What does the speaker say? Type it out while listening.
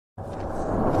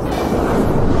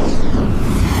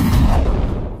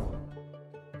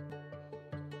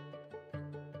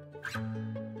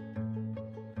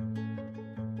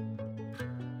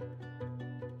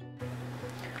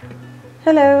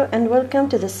Hello and welcome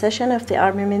to the session of the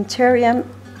Armamentarium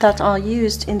that are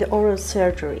used in the oral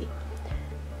surgery.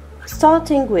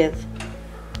 Starting with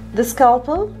the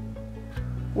scalpel,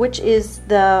 which is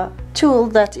the tool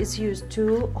that is used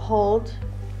to hold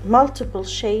multiple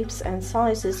shapes and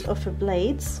sizes of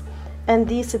blades, and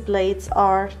these blades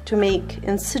are to make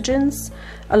incisions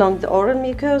along the oral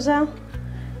mucosa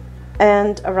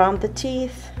and around the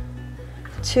teeth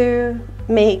to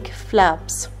make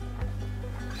flaps.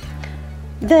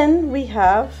 Then we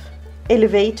have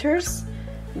elevators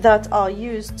that are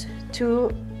used to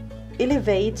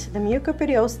elevate the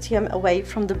mucoperiosteum away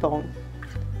from the bone.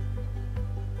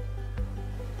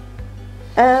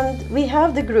 And we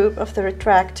have the group of the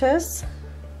retractors,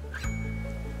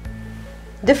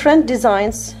 different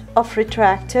designs of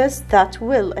retractors that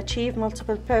will achieve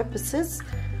multiple purposes,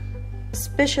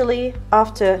 especially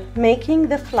after making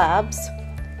the flaps.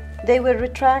 They will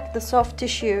retract the soft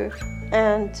tissue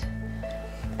and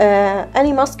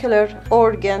any muscular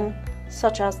organ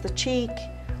such as the cheek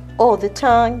or the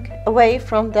tongue away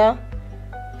from the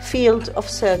field of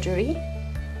surgery.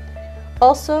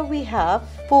 Also, we have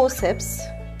forceps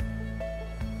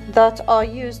that are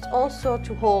used also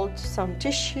to hold some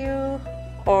tissue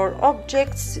or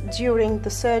objects during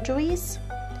the surgeries.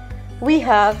 We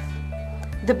have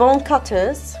the bone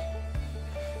cutters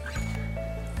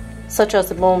such as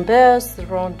the bone burst, the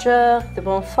rongeur, the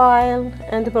bone file,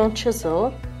 and the bone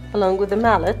chisel, along with the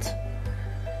mallet.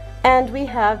 And we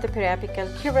have the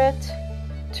periapical curette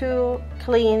to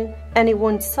clean any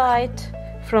wound site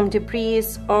from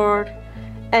debris or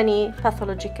any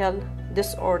pathological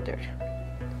disorder.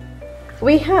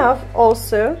 We have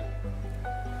also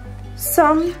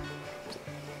some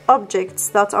objects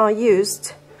that are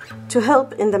used to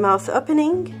help in the mouth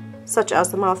opening, such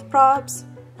as the mouth probes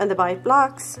and the bite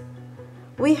blocks.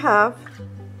 We have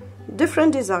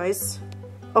different designs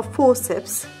of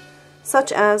forceps,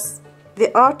 such as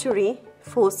the artery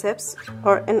forceps,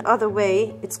 or in other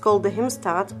way it's called the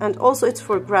hemostat, and also it's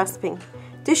for grasping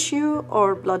tissue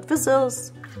or blood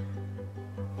vessels.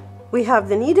 We have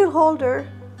the needle holder,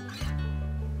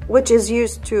 which is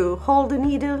used to hold the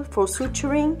needle for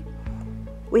suturing.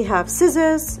 We have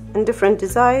scissors in different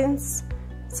designs,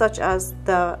 such as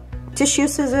the tissue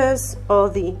scissors or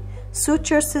the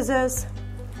suture scissors.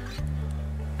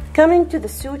 Coming to the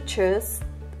sutures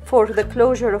for the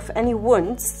closure of any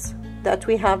wounds that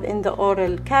we have in the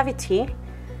oral cavity,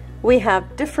 we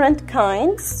have different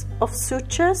kinds of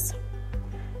sutures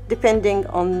depending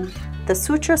on the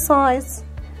suture size,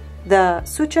 the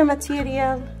suture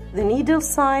material, the needle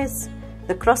size,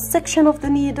 the cross section of the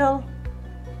needle.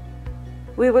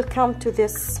 We will come to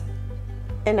this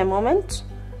in a moment.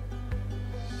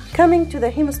 Coming to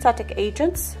the hemostatic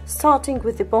agents, starting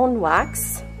with the bone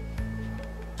wax,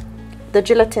 the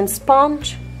gelatin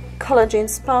sponge, collagen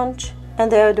sponge,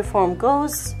 and the iodoform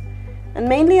gauze. And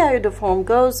mainly iodoform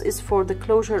gauze is for the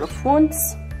closure of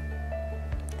wounds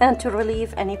and to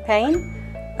relieve any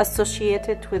pain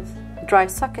associated with dry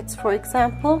sockets, for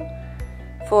example,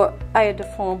 for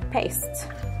iodoform paste.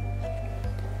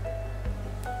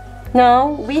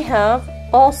 Now we have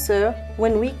also,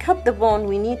 when we cut the bone,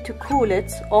 we need to cool it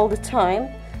all the time.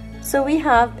 So we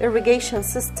have irrigation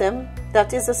system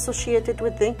that is associated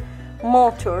with the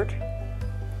mortar,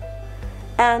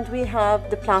 and we have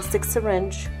the plastic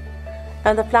syringe,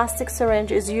 and the plastic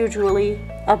syringe is usually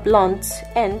a blunt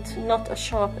end, not a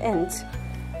sharp end,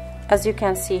 as you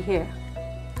can see here,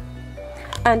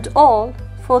 and all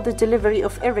for the delivery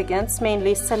of irrigants,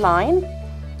 mainly saline,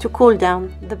 to cool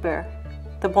down the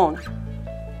bone.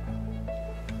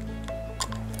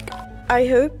 I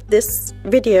hope this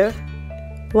video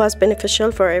was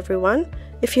beneficial for everyone.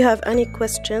 If you have any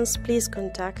questions, please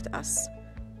contact us.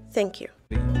 Thank you.